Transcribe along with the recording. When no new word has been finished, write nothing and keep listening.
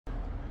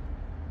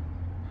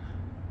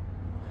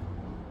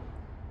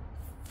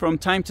From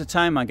time to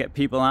time I get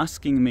people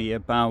asking me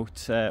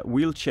about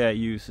wheelchair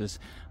users,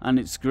 and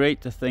it's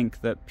great to think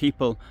that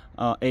people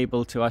are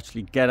able to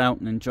actually get out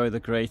and enjoy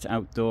the great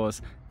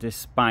outdoors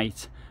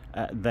despite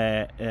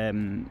their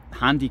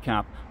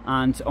handicap.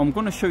 And I'm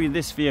going to show you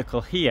this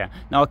vehicle here.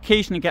 Now,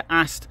 occasionally get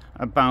asked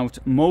about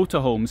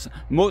motorhomes.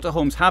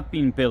 Motorhomes have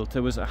been built.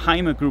 There was a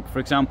Hymer group, for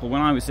example,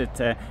 when I was at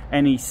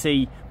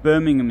NEC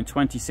Birmingham in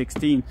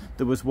 2016,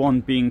 there was one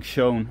being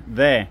shown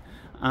there.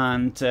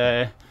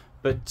 And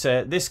but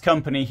this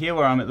company here,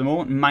 where I'm at the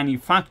moment,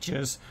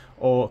 manufactures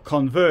or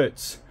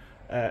converts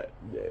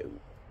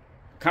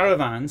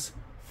caravans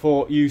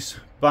for use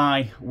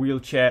by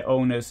wheelchair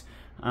owners.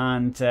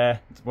 And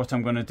what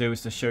I'm going to do is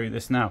to show you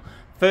this now.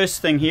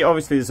 First thing here,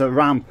 obviously there's a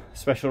ramp,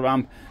 special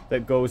ramp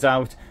that goes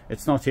out.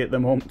 It's not here at the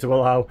moment to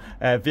allow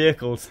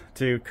vehicles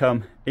to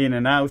come in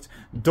and out.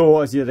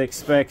 Door, as you'd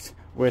expect,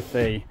 with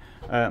a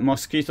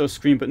mosquito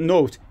screen, but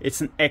note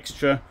it's an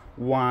extra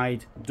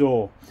wide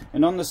door.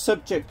 And on the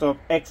subject of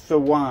extra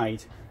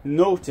wide,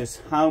 notice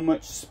how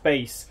much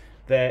space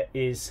there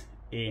is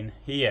in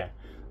here.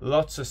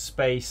 Lots of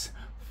space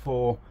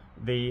for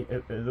the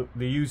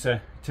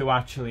user to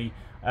actually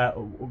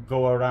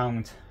go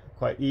around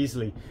quite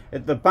easily.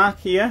 At the back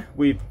here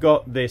we've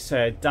got this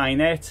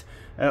dinette.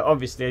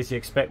 Obviously, as you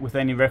expect with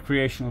any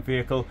recreational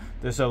vehicle,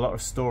 there's a lot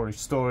of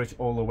storage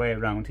all the way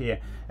around here.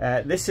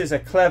 This is a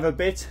clever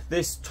bit.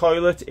 This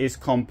toilet is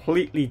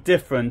completely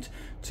different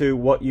to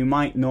what you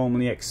might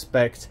normally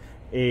expect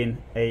in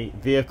a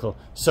vehicle.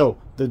 So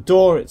the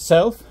door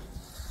itself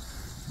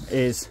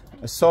is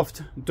a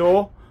soft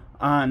door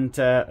and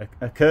a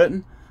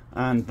curtain,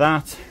 and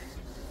that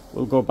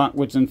will go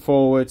backwards and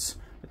forwards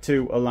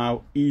to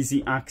allow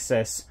easy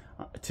access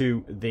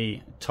to the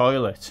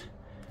toilet.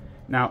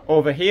 Now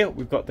over here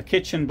we've got the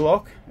kitchen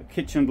block. The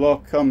kitchen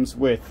block comes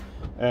with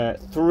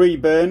 3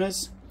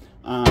 burners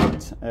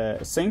and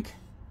a sink,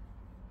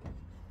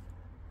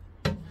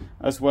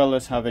 as well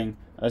as having,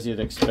 as you'd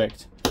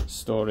expect,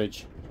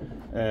 storage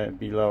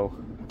below.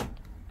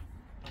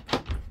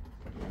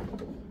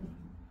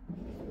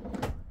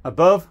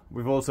 Above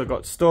we've also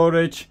got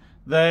storage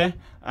there,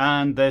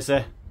 and there's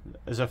a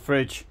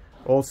fridge,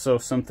 also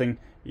something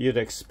you'd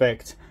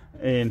expect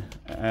in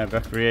a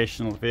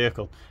recreational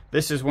vehicle.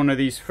 This is one of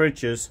these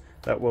fridges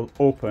that will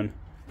open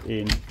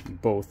in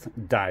both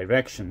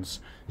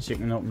directions, so you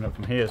can open it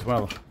from here as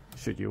well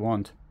should you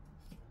want.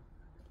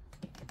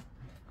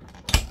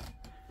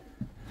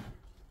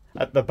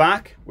 At the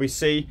back we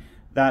see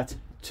that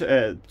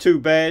 2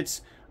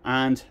 beds,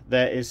 and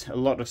there is a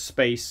lot of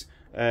space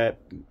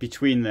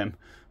between them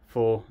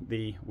for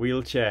the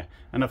wheelchair,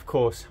 and of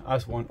course,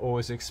 as one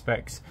always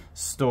expects,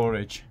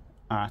 storage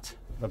at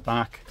the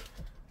back.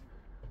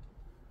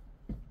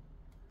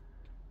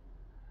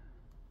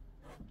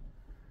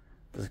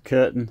 There's a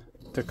curtain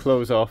to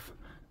close off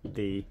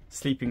the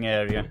sleeping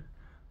area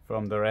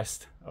from the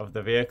rest of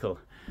the vehicle.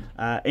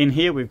 In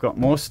here we've got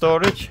more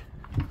storage.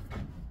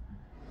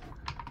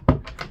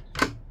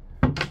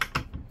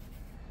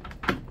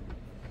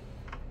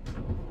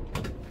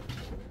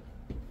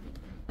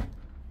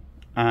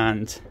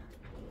 And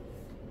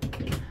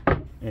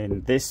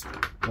in this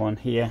one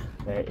here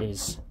there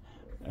is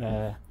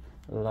a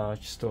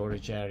large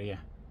storage area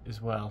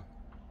as well.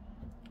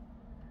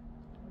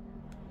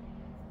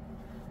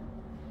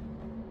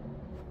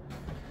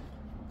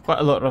 Quite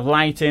a lot of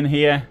light in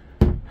here.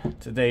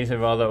 Today's a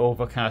rather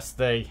overcast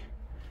day.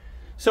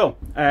 So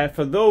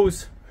for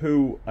those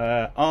who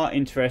are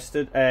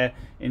interested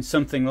in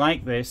something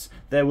like this,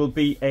 there will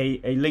be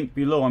a link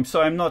below. I'm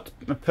sorry, I'm not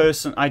a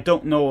person, I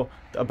don't know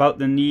about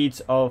the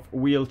needs of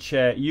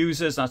wheelchair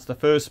users. That's the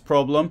first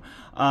problem,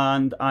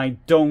 and I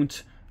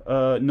don't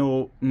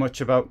know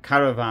much about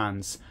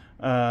caravans,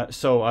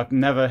 so I've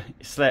never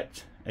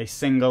slept a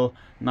single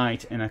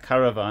night in a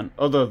caravan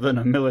other than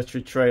a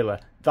military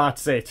trailer.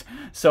 That's it.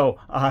 So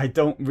I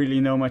don't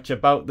really know much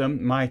about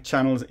them. My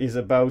channel is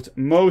about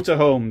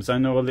motorhomes. I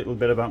know a little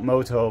bit about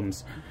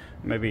motorhomes,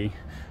 maybe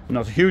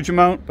not a huge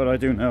amount, but I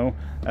do know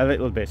a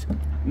little bit.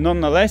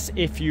 Nonetheless,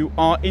 if you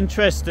are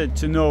interested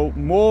to know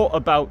more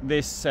about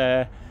this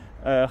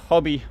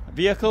hobby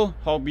vehicle,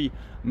 Hobby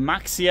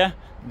Maxia,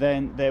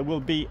 then there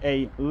will be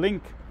a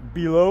link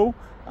below,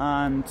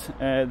 and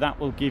that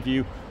will give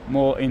you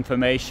more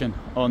information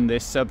on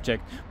this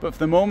subject. But for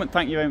the moment,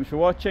 thank you very much for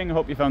watching. I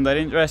hope you found that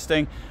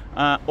interesting.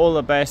 All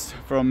the best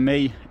from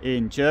me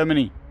in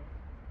Germany.